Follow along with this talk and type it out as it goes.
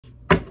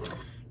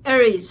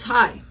Aries,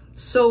 hi.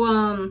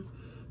 So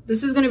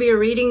this is going to be a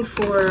reading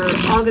for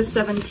August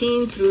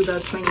 17th through the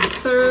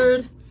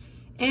 23rd,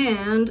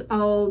 and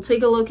I'll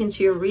take a look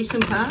into your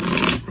recent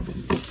past,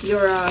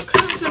 your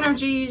current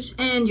energies,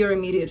 and your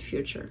immediate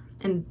future.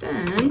 And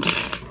then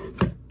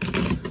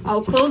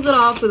I'll close it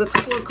off with a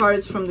couple of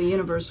cards from the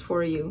universe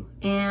for you.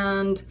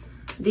 And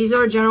these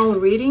are general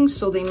readings,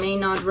 so they may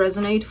not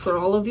resonate for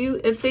all of you.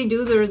 If they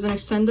do, there is an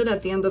extended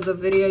at the end of the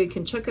video. You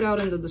can check it out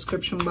in the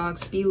description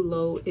box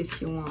below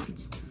if you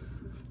want.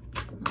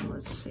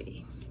 Let's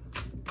see.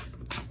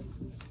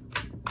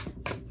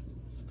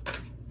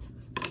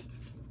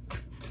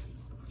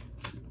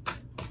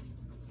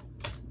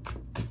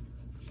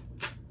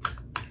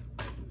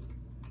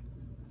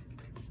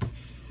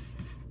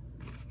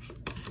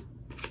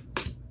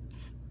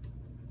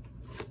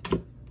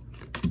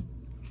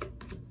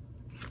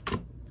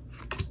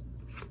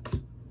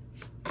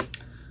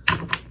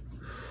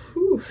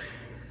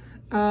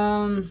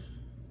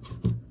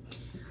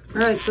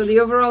 All right, so the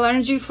overall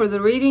energy for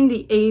the reading,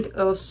 the Eight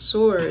of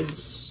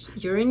Swords.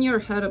 You're in your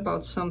head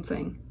about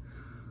something.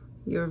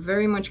 You're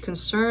very much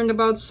concerned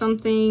about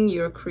something.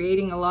 You're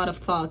creating a lot of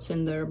thoughts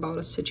in there about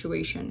a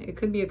situation. It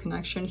could be a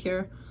connection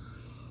here,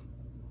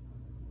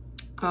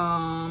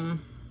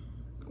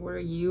 where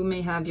you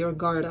may have your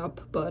guard up,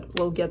 but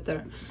we'll get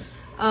there.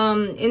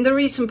 In the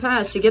recent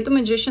past, you get the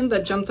Magician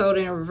that jumped out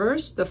in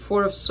reverse, the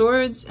Four of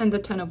Swords, and the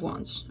Ten of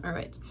Wands. All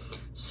right.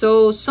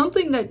 So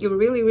something that you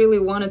really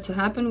wanted to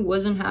happen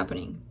wasn't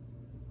happening.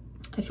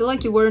 I feel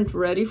like you weren't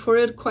ready for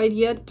it quite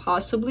yet,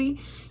 possibly.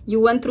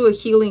 You went through a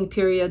healing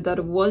period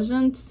that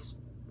wasn't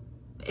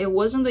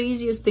the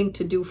easiest thing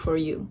to do for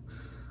you.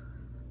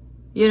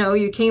 You know,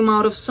 you came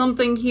out of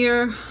something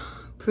here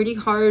pretty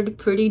hard,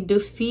 pretty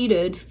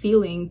defeated,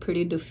 feeling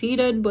pretty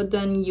defeated, but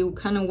then you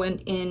kind of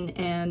went in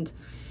and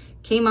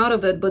came out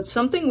of it, but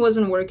something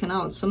wasn't working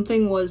out.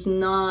 Something was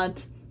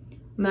not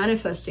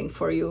manifesting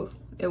for you.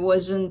 It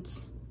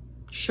wasn't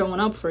showing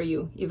up for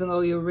you, even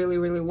though you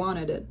really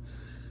wanted it.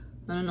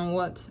 I don't know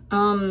what.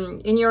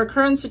 In your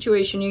current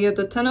situation, you get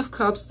the Ten of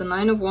Cups, the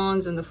Nine of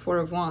Wands, and the Four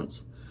of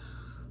Wands.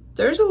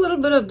 There's a little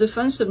bit of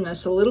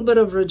defensiveness, a little bit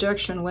of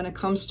rejection when it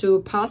comes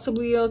to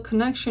possibly a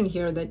connection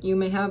here that you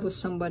may have with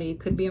somebody. It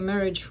could be a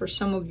marriage for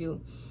some of you.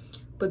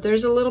 But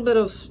there's a little bit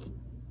of,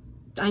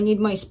 I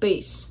need my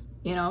space,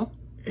 you know?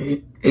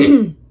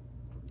 Could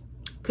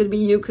be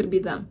you, could be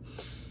them.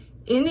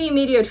 In the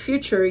immediate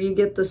future, you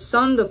get the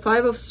Sun, the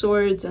Five of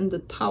Swords, and the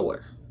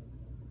Tower.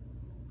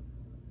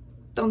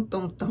 Dum,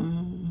 dum,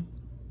 dum.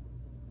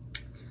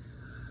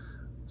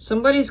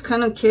 Somebody's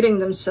kind of kidding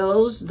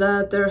themselves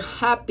that they're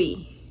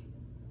happy,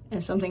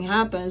 and something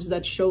happens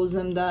that shows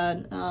them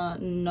that,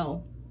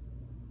 no.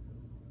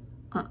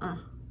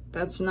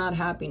 That's not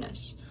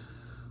happiness.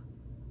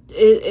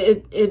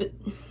 It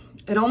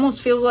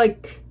almost feels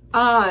like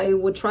I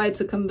would try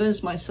to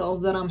convince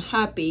myself that I'm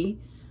happy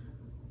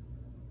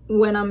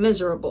when I'm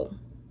miserable.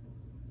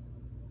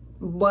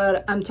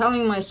 But I'm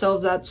telling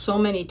myself that so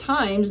many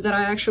times that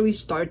I actually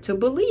start to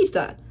believe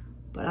that.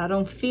 But I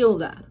don't feel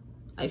that.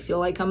 I feel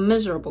like I'm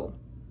miserable.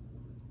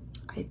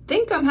 I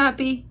think I'm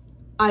happy.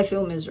 I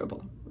feel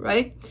miserable,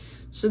 right?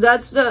 So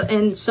that's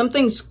and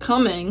something's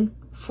coming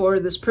for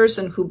this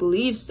person who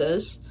believes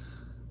this.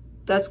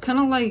 That's kind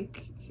of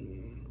like,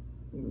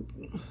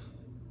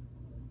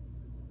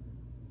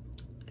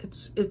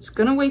 it's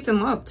gonna wake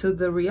them up to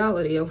the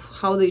reality of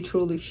how they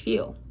truly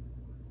feel.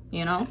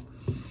 You know?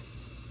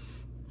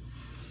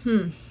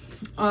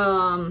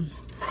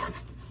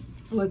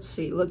 Let's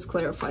see. Let's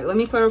clarify. Let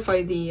me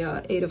clarify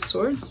the Eight of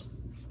Swords.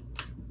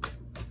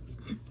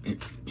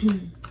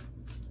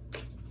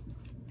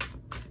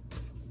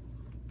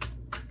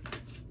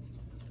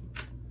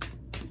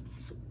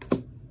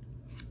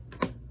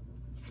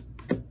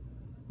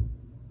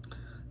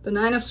 The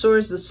Nine of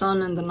Swords, the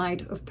Sun, and the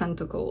Knight of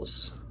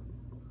Pentacles.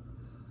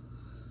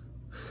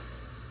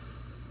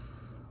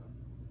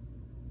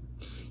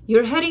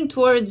 You're heading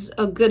towards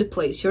a good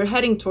place. You're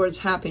heading towards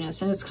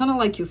happiness. And it's kind of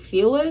like you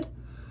feel it.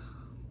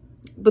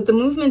 But the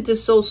movement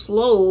is so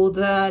slow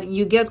that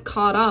you get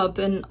caught up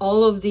in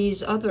all of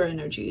these other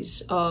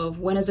energies of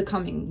when is it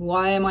coming?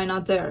 Why am I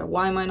not there?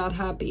 Why am I not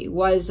happy?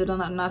 Why is it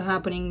not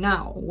happening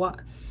now?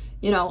 What,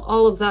 you know,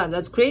 all of that.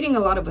 That's creating a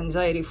lot of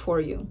anxiety for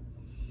you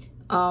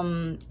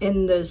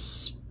in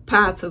this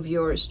path of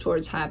yours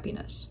towards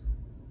happiness.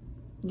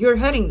 You're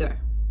heading there.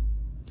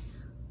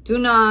 Do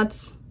not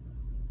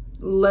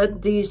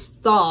let these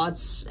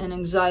thoughts and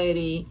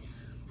anxiety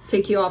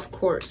take you off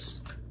course.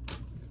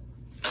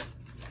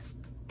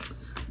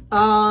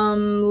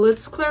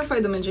 Let's clarify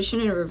the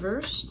Magician in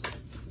reverse.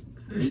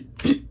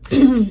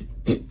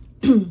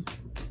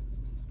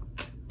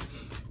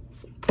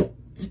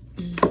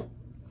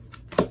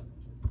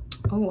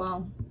 Oh,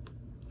 wow.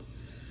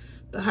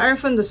 The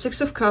Hierophant, the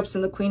Six of Cups,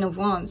 and the Queen of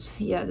Wands.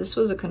 Yeah, this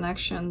was a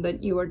connection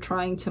that you were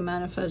trying to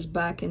manifest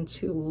back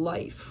into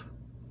life.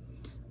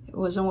 It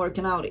wasn't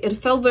working out.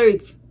 It felt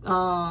very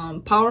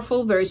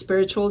powerful, very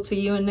spiritual to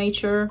you in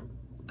nature.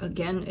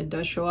 Again, it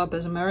does show up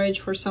as a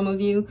marriage for some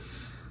of you.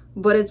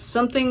 but it's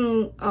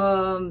something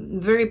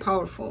very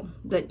powerful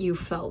that you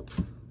felt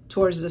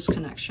towards this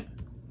connection.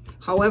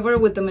 However,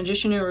 with the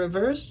Magician in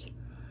reverse,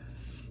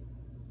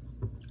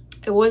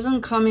 it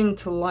wasn't coming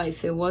to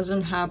life. It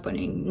wasn't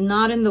happening,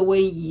 not in the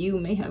way you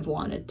may have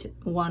wanted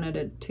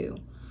it to.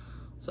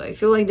 So I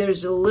feel like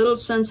there's a little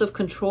sense of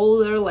control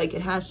there, like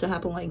it has to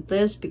happen like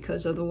this,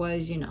 because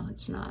otherwise, you know,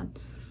 it's not.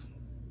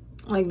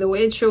 Like the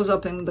way it shows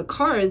up in the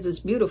cards is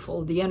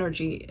beautiful, the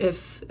energy,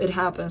 if it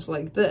happens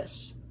like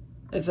this.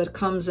 If it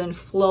comes in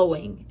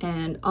flowing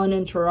and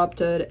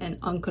uninterrupted and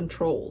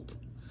uncontrolled.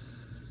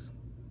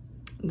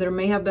 There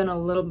may have been a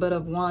little bit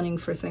of wanting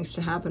for things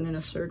to happen in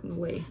a certain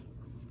way.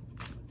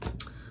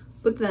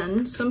 But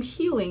then some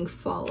healing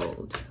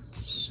followed.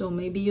 So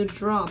maybe you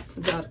dropped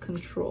that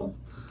control.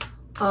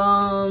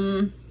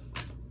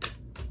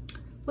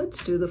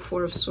 Let's do the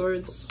Four of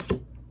Swords.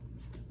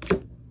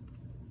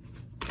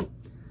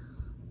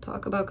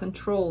 Talk about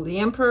control. The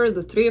Emperor,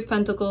 the Three of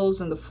Pentacles,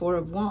 and the Four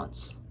of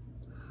Wands.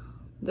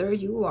 There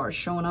you are,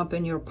 showing up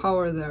in your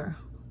power there.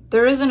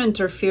 There is an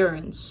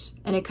interference,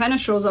 and it kind of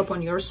shows up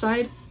on your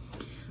side.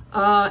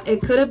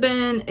 It could have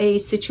been a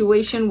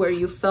situation where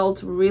you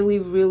felt really,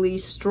 really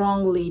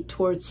strongly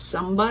towards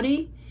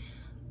somebody,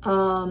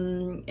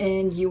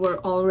 and you were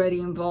already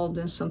involved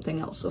in something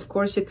else. Of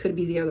course, it could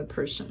be the other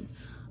person.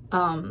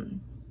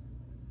 And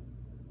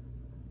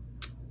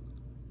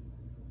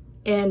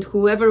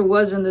whoever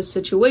was in this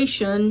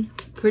situation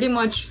pretty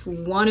much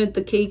wanted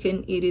the cake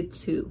and eat it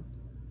too.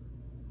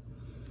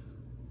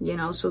 You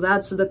know, so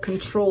that's the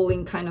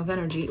controlling kind of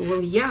energy.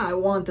 Well, yeah, I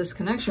want this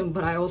connection,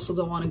 but I also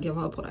don't want to give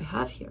up what I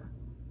have here.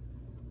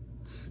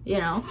 You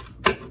know?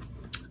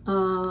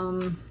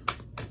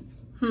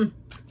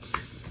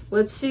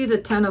 Let's see the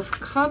Ten of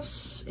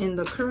Cups in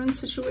the current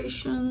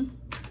situation.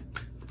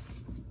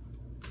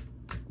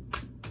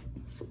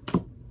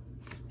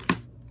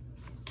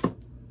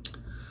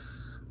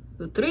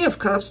 The Three of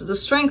Cups, the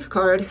Strength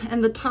card,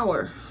 and the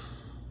Tower.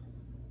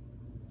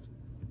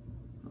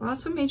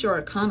 Lots of major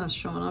arcana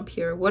showing up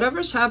here.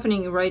 Whatever's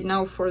happening right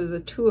now for the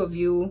two of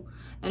you,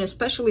 and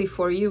especially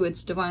for you,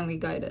 it's divinely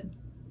guided.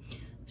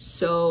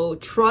 So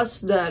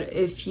trust that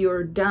if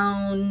you're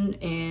down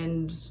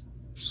and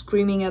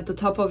screaming at the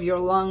top of your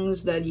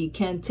lungs that you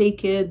can't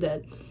take it,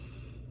 that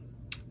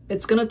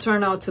it's gonna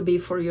turn out to be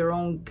for your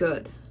own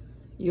good.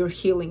 You're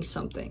healing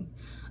something.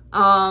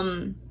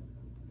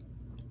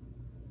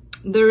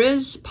 There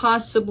is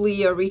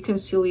possibly a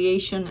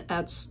reconciliation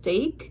at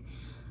stake.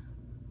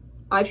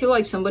 I feel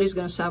like somebody's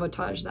going to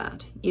sabotage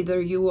that.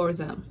 Either you or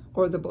them,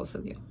 or the both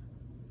of you.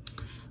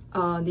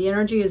 The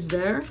energy is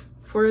there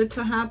for it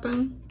to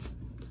happen.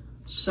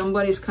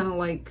 Somebody's kind of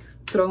like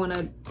throwing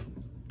it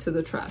to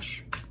the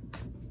trash.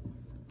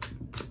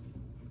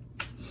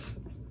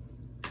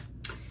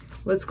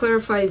 Let's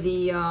clarify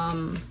the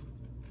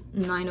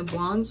Nine of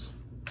Wands.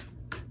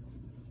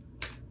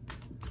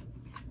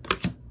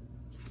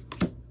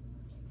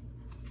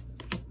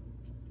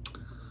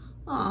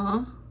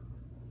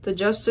 The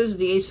Justice,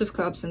 the Ace of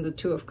Cups, and the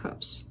Two of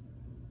Cups.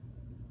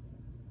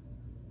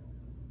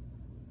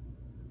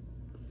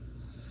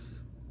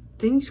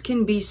 Things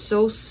can be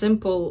so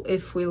simple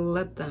if we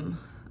let them.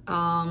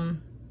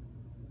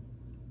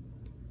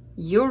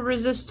 Your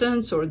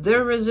resistance or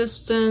their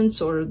resistance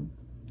or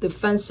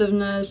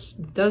defensiveness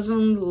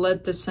doesn't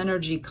let this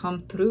energy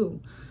come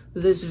through.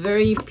 This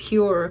very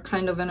pure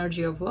kind of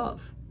energy of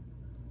love.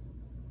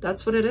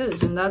 That's what it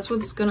is, and that's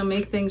what's gonna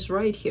make things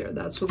right here.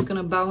 That's what's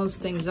gonna balance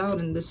things out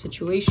in this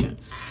situation.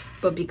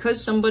 But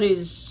because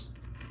somebody's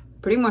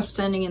pretty much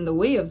standing in the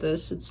way of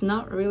this, it's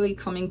not really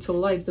coming to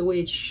life the way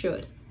it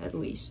should, at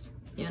least,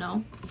 you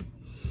know?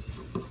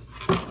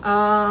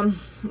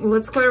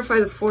 Let's clarify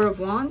the Four of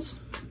Wands.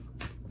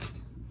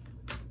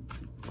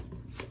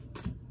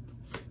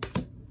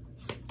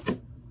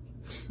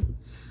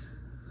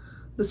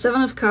 The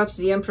Seven of Cups,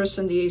 the Empress,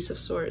 and the Ace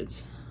of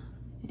Swords.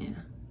 Yeah.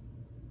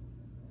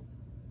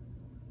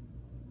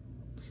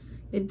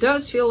 It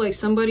does feel like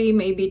somebody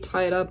may be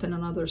tied up in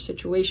another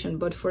situation,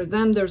 but for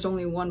them, there's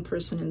only one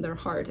person in their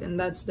heart, and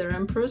that's their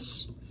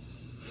Empress.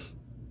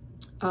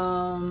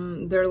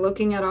 They're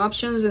looking at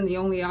options, and the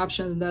only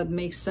option that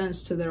makes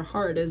sense to their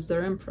heart is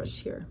their Empress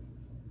here,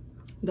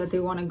 that they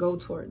want to go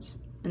towards,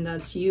 and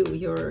that's you.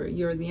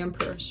 You're the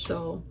Emperor.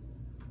 So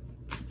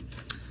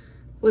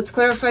let's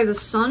clarify the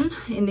Sun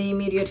in the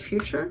immediate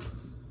future.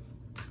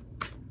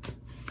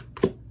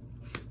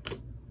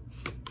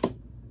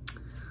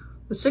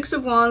 The Six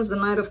of Wands, the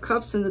Knight of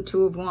Cups, and the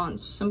Two of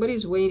Wands.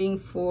 Somebody's waiting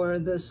for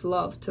this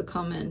love to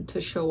come in, to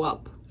show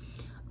up.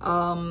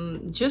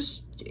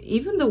 Just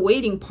even the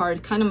waiting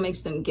part kind of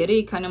makes them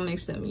giddy, kind of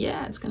makes them,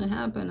 yeah, it's going to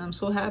happen. I'm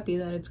so happy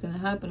that it's going to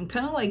happen.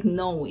 Kind of like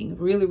knowing,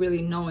 really,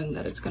 really knowing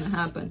that it's going to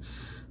happen.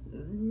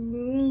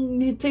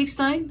 It takes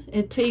time.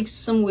 It takes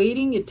some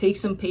waiting. It takes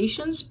some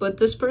patience. But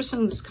this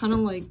person is kind of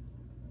like,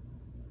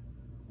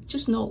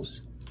 just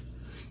knows,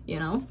 you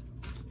know?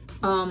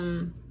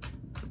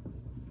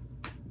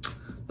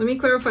 Let me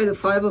clarify the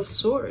Five of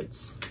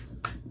Swords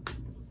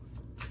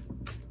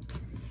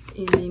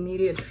in the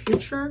immediate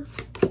future.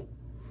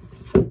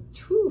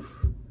 Whew.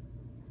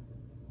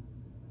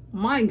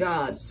 My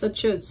God,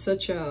 such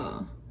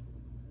a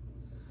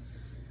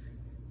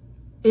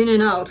in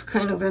and out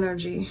kind of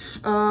energy.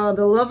 The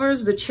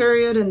Lovers, the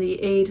Chariot, and the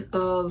Eight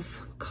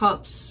of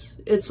Cups.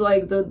 It's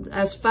like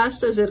as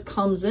fast as it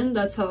comes in,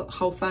 that's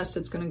how fast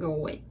it's gonna go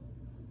away.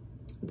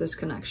 This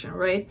connection,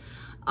 right?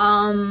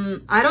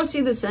 I don't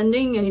see this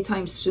ending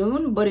anytime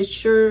soon, but it's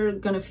sure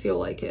gonna feel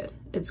like it.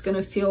 It's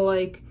gonna feel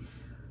like,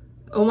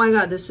 oh my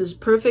God, this is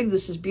perfect,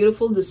 this is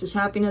beautiful, this is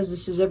happiness,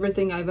 this is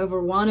everything I've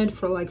ever wanted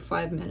for like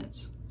 5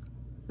 minutes.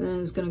 And then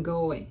it's gonna go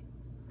away.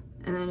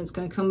 And then it's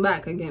gonna come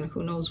back again,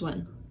 who knows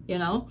when, you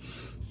know?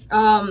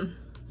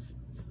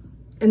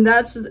 And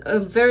that's a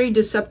very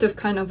deceptive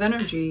kind of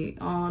energy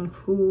on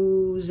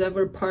whose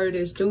ever part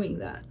is doing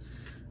that.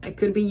 That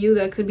could be you,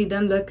 that could be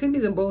them, that could be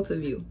the both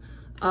of you.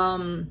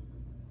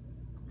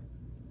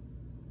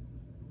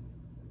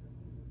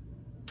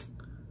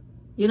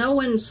 You know,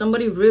 when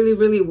somebody really,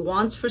 really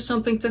wants for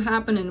something to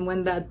happen, and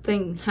when that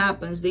thing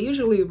happens, they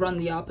usually run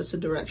the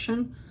opposite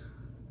direction.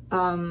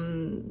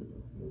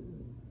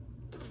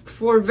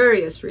 For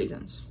various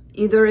reasons.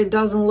 Either it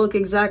doesn't look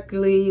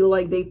exactly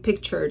like they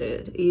pictured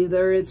it,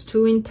 either it's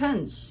too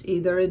intense,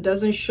 either it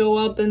doesn't show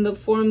up in the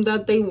form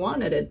that they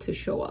wanted it to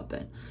show up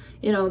in.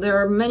 You know,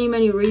 there are many,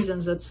 many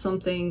reasons that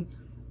something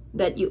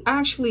that you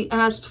actually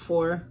asked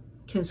for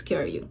can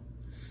scare you.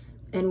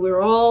 And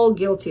we're all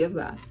guilty of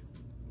that.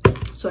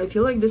 So I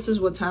feel like this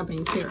is what's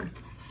happening here.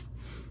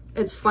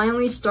 It's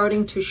finally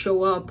starting to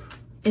show up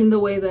in the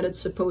way that it's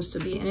supposed to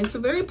be. And it's a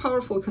very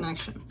powerful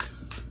connection.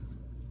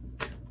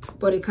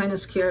 But it kind of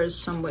scares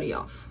somebody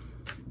off.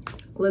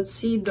 Let's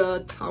see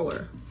the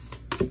Tower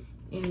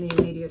in the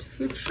immediate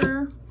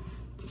future.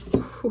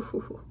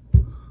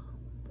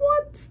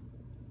 What?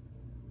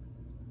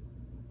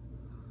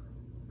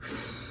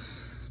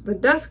 The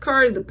Death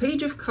card, the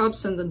Page of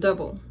Cups, and the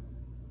Devil.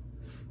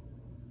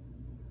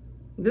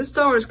 This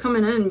Tower is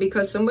coming in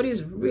because somebody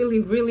is really,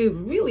 really,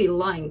 really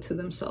lying to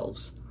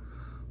themselves.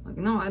 Like,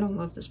 no, I don't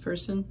love this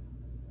person.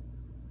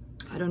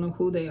 I don't know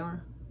who they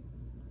are.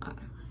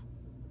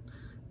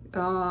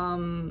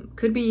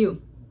 Could be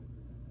you.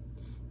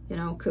 You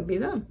know, could be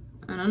them.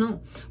 I don't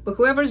know. But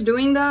whoever's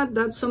doing that,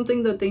 that's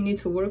something that they need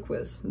to work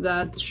with.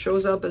 That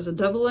shows up as a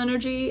devil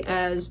energy,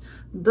 as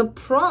the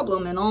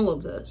problem in all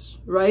of this,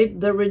 right?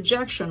 The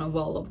rejection of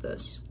all of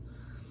this.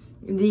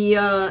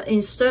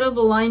 Instead of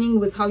aligning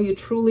with how you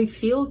truly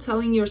feel,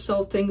 telling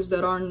yourself things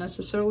that aren't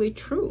necessarily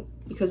true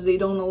because they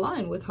don't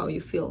align with how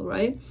you feel,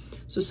 right?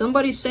 So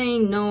somebody's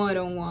saying, no, I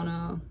don't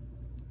wanna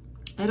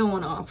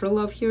offer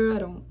love here. I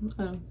don't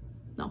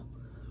no.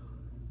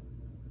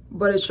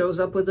 But it shows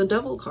up with the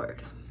Devil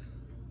card,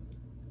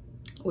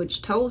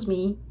 which tells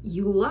me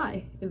you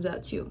lie, if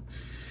that's you,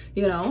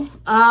 you know?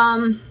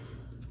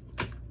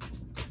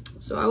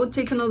 So I would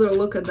take another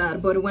look at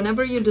that. But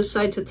whenever you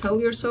decide to tell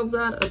yourself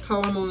that, a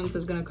Tower moment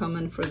is going to come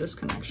in for this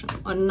connection.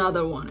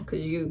 Another one,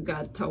 because you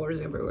got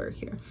towers everywhere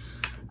here.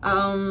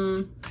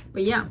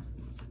 But yeah,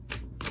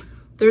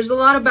 there's a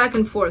lot of back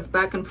and forth,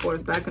 back and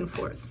forth, back and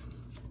forth.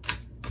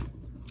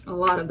 A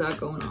lot of that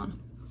going on.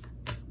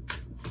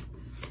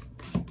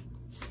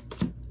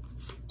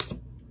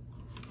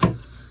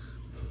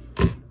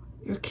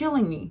 You're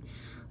killing me.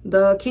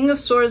 The King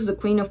of Swords, the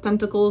Queen of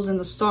Pentacles, and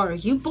the Star.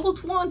 You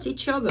both want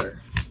each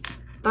other.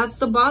 That's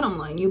the bottom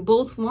line. You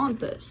both want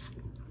this.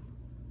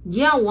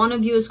 Yeah, one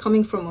of you is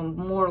coming from a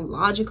more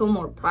logical,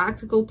 more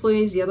practical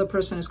place. The other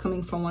person is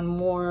coming from a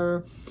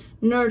more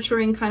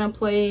nurturing kind of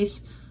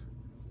place.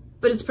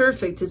 But it's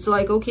perfect. It's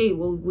like, okay,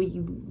 well,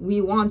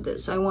 we want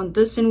this. I want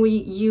this in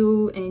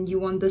you, and you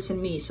want this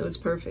in me. So it's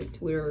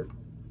perfect. We're,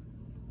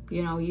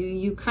 you know,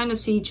 you kind of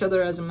see each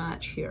other as a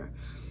match here.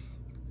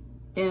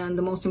 And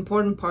the most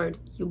important part,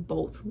 you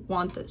both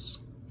want this.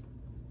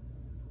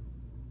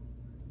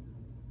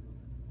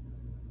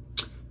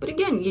 But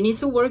again, you need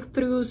to work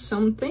through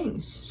some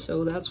things.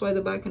 So that's why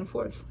the back and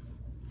forth.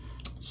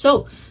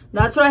 So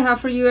that's what I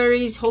have for you,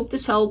 Aries. Hope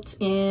this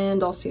helped,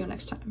 and I'll see you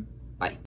next time. Bye.